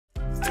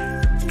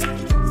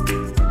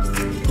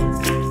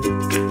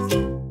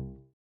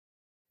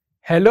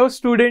Hello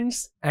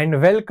students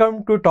and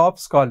welcome to Top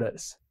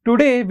Scholars.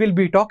 Today we'll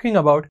be talking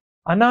about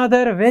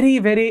another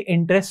very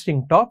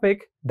interesting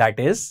topic, that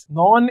is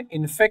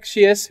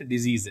non-infectious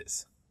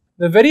diseases.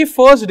 The very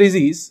first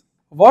disease,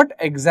 what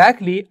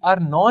exactly are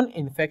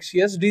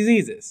non-infectious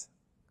diseases?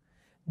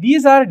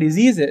 These are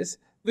diseases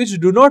which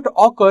do not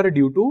occur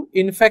due to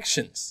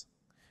infections.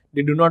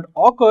 They do not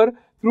occur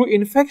through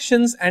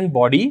infections and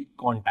body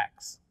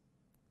contacts.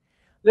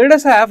 Let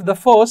us have the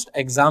first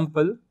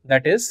example,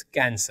 that is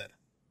cancer.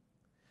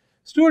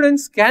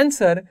 Students,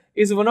 cancer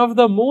is one of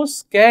the most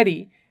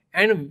scary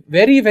and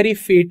very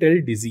fatal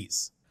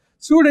disease.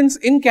 Students,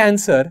 in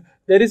cancer,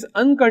 there is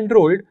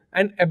uncontrolled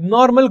and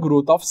abnormal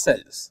growth of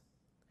cells.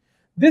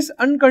 This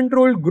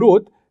uncontrolled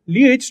growth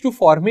leads to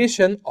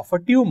formation of a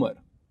tumor.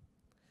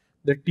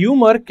 The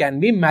tumor can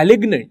be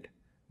malignant,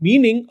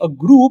 meaning a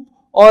group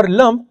or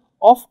lump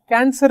of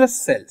cancerous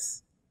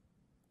cells.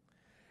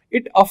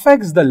 It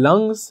affects the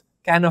lungs,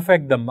 can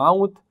affect the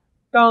mouth,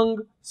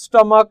 tongue,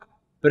 stomach,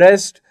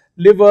 breast,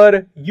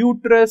 liver,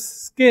 uterus,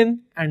 skin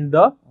and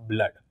the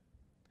blood.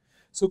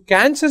 So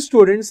cancer,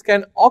 students,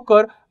 can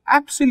occur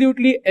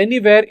absolutely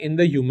anywhere in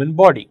the human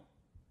body.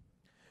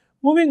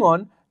 Moving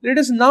on, let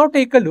us now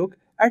take a look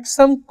at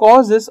some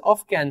causes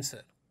of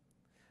cancer.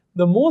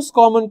 The most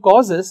common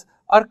causes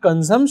are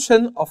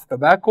consumption of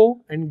tobacco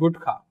and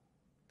gutkha.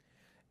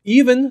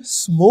 Even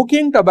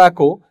smoking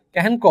tobacco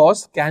can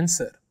cause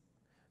cancer.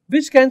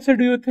 Which cancer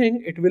do you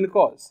think it will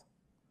cause?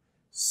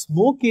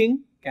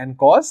 Smoking can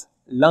cause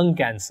lung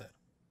cancer.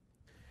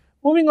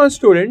 Moving on,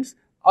 students,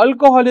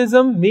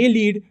 alcoholism may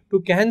lead to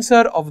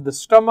cancer of the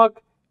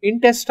stomach,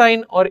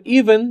 intestine or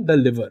even the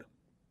liver.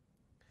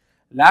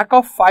 Lack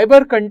of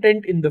fiber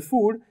content in the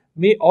food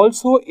may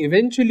also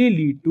eventually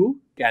lead to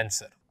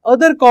cancer.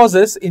 Other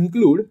causes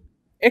include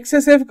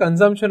excessive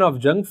consumption of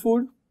junk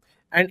food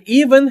and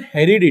even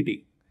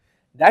heredity.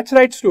 That's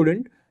right,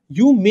 student,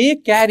 you may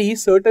carry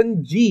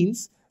certain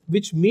genes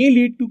which may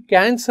lead to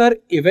cancer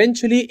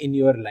eventually in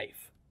your life.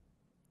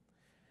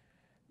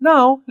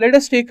 Now, let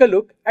us take a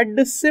look at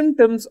the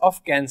symptoms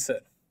of cancer.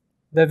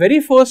 The very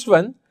first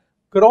one,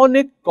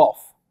 chronic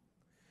cough.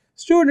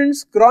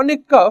 Students,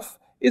 chronic cough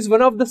is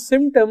one of the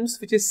symptoms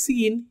which is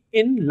seen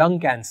in lung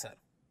cancer.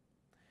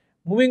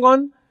 Moving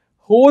on,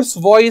 hoarse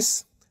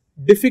voice,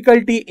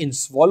 difficulty in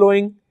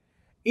swallowing,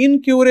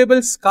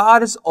 incurable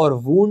scars or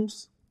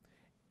wounds,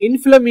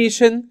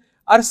 inflammation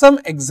are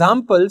some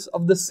examples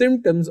of the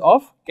symptoms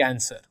of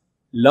cancer.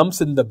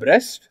 Lumps in the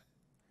breast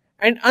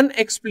and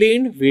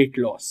unexplained weight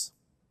loss.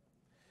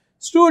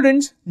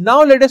 Students,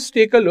 now let us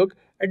take a look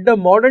at the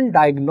modern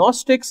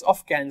diagnostics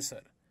of cancer,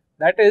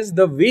 that is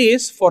the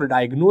ways for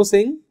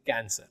diagnosing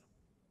cancer.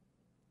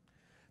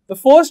 The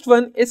first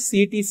one is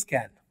CT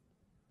scan.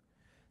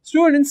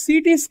 Students,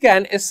 CT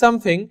scan is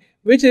something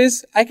which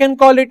is, I can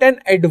call it an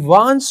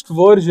advanced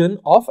version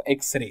of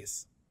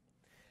X-rays.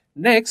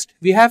 Next,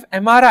 we have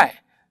MRI,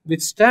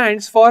 which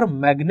stands for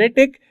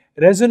magnetic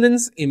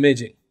resonance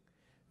imaging,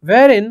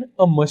 wherein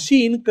a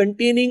machine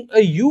containing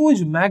a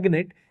huge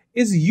magnet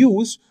is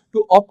used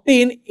to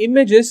obtain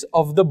images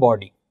of the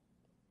body.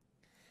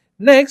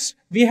 Next,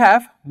 we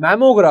have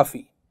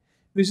mammography,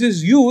 which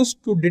is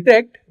used to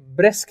detect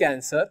breast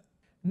cancer.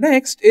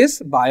 Next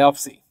is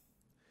biopsy.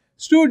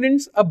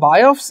 Students, a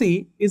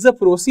biopsy is a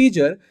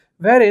procedure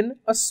wherein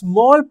a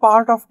small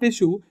part of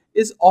tissue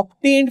is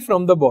obtained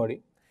from the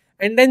body,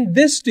 and then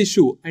this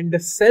tissue and the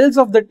cells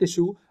of the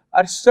tissue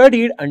are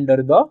studied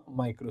under the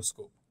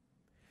microscope.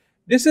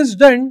 This is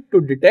done to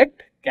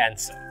detect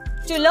cancer.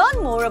 To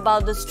learn more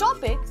about this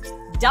topic,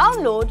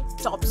 download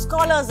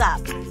Toppscholars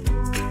app.